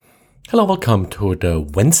Hello, welcome to the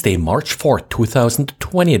Wednesday, March 4th,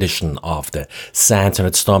 2020 edition of the SANS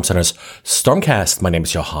and Storm Center's StormCast. My name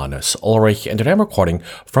is Johannes Ulrich and today I'm recording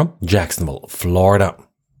from Jacksonville, Florida.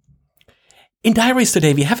 In diaries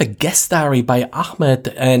today, we have a guest diary by Ahmed,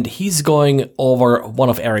 and he's going over one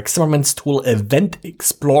of Eric Zimmerman's tool, Event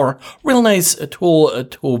Explorer. Real nice tool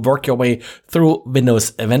to work your way through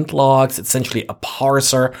Windows event logs, essentially a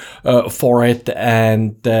parser for it.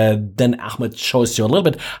 And then Ahmed shows you a little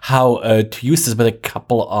bit how to use this with a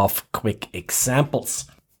couple of quick examples.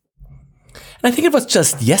 And I think it was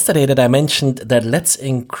just yesterday that I mentioned that Let's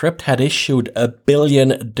Encrypt had issued 1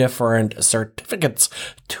 billion different certificates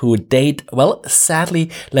to date. Well,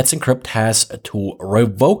 sadly, Let's Encrypt has to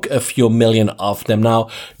revoke a few million of them now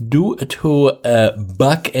due to a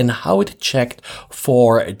bug in how it checked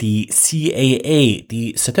for the CAA,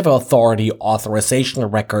 the Certificate Authority Authorization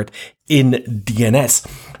Record in DNS.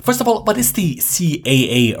 First of all, what is the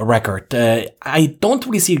CAA record? I don't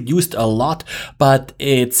really see it used a lot, but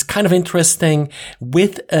it's kind of interesting.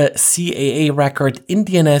 With a CAA record in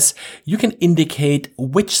DNS, you can indicate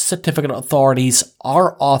which certificate authorities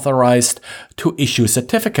are authorized to issue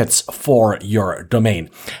certificates for your domain.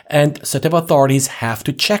 And certificate authorities have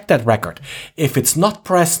to check that record. If it's not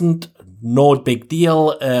present, no big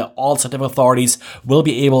deal. All certificate authorities will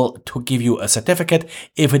be able to give you a certificate.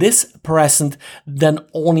 If it is present, then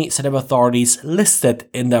only certificate authorities listed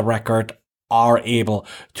in the record are able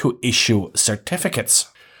to issue certificates.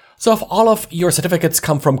 So if all of your certificates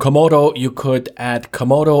come from Komodo, you could add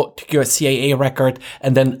Komodo to your CAA record,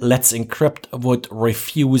 and then Let's Encrypt would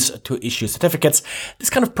refuse to issue certificates.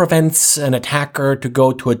 This kind of prevents an attacker to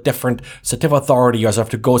go to a different certificate authority or sort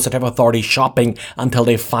of to go certificate authority shopping until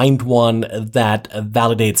they find one that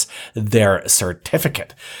validates their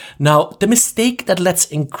certificate. Now, the mistake that Let's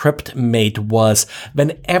Encrypt made was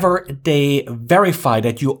whenever they verify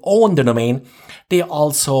that you own the domain, they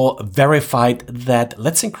also verified that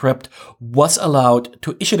Let's Encrypt was allowed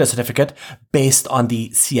to issue the certificate based on the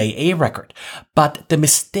CAA record. But the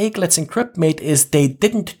mistake Let's Encrypt made is they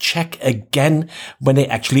didn't check again when they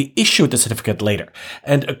actually issued the certificate later.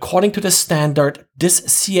 And according to the standard, this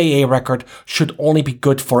CAA record should only be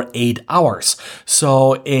good for 8 hours.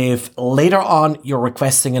 So if later on you're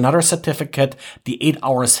requesting another certificate, the 8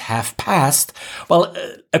 hours have passed, well,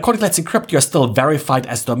 according to Let's Encrypt, you're still verified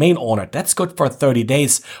as domain owner. That's good for 30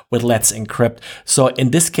 days with Let's Encrypt. So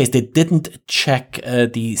in this case, they didn't check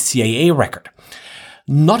the CAA record.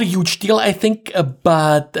 Not a huge deal, I think,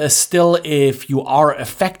 but still, if you are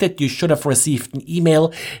affected, you should have received an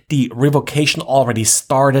email. The revocation already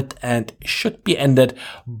started and should be ended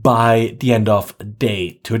by the end of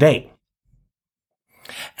day today.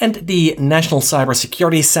 And the National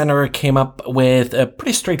Cybersecurity Center came up with a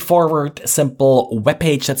pretty straightforward, simple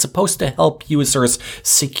webpage that's supposed to help users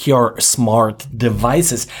secure smart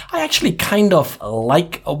devices. I actually kind of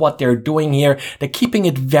like what they're doing here. They're keeping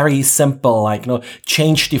it very simple, like,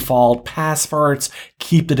 change default passwords,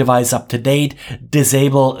 keep the device up to date,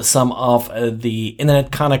 disable some of the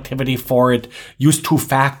internet connectivity for it, use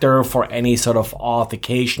two-factor for any sort of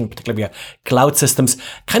authentication, particularly via cloud systems.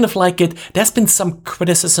 Kind of like it. There's been some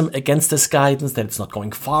criticism against this guidance that it's not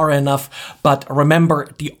going far enough, but remember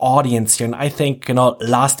the audience here. And I think,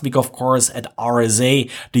 last week, of course, at RSA,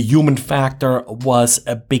 the human factor was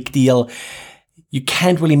a big deal. You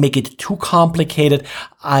can't really make it too complicated.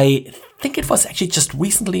 I think it was actually just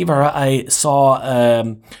recently where I saw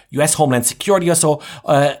US Homeland Security or so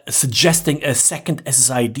suggesting a second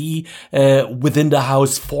SSID within the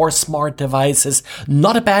house for smart devices.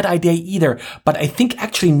 Not a bad idea either, but I think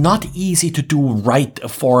actually not easy to do right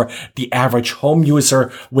for the average home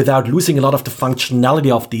user without losing a lot of the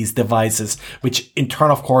functionality of these devices, which in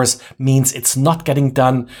turn, of course, means it's not getting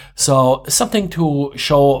done. So something to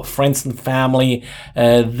show friends and family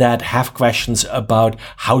that have questions about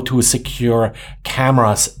how to secure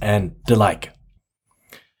cameras and the like.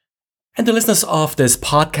 And the listeners of this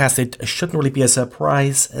podcast, it shouldn't really be a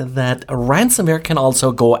surprise that ransomware can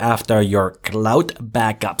also go after your cloud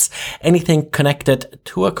backups. Anything connected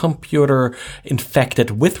to a computer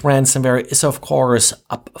infected with ransomware is, of course,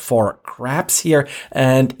 up for grabs here.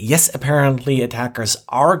 And yes, apparently attackers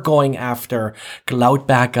are going after cloud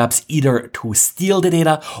backups either to steal the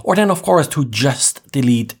data or then, of course, to just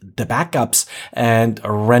delete the backups and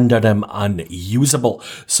render them unusable.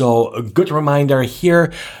 So a good reminder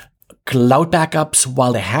here. cloud backups,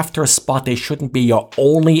 while they have their spot, they shouldn't be your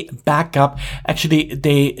only backup. Actually,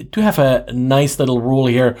 they do have a nice little rule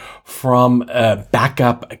here from a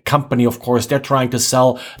backup company. Of course, they're trying to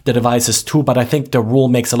sell the devices too, but I think the rule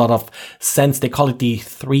makes a lot of sense. They call it the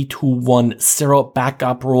 3-2-1-0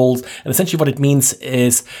 backup rules. And essentially what it means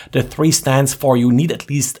is the 3 stands for you need at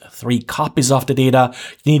least 3 copies of the data.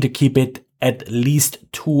 You need to keep it at least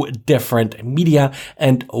 2 different media,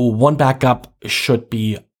 and 1 backup should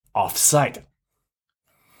be off-site.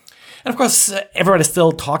 And of course, everybody's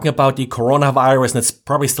still talking about the coronavirus, and it's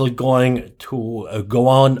probably still going to go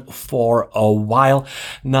on for a while.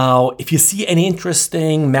 Now, if you see any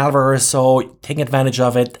interesting malware or so, taking advantage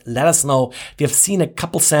of it, let us know. If you've seen a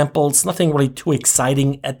couple samples, nothing really too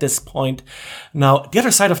exciting at this point. Now, the other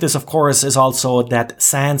side of this, of course, is also that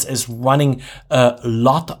SANS is running a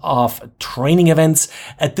lot of training events.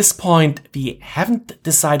 At this point, we haven't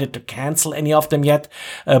decided to cancel any of them yet,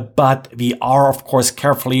 but we are, of course,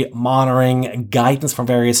 carefully monitoring guidance from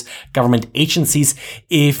various government agencies.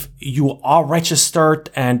 If you are registered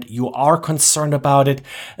and you are concerned about it,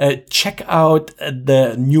 check out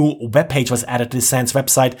the new webpage was added to the SANS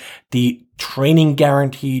website, the training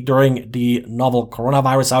guarantee during the novel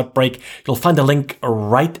coronavirus outbreak. You'll find a link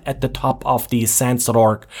right at the top of the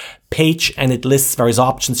SANS.org page, and it lists various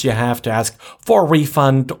options you have to ask for a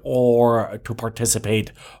refund or to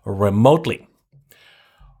participate remotely.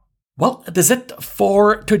 Well, that's it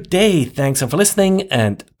for today. Thanks for listening,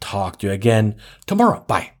 and talk to you again tomorrow.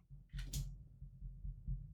 Bye.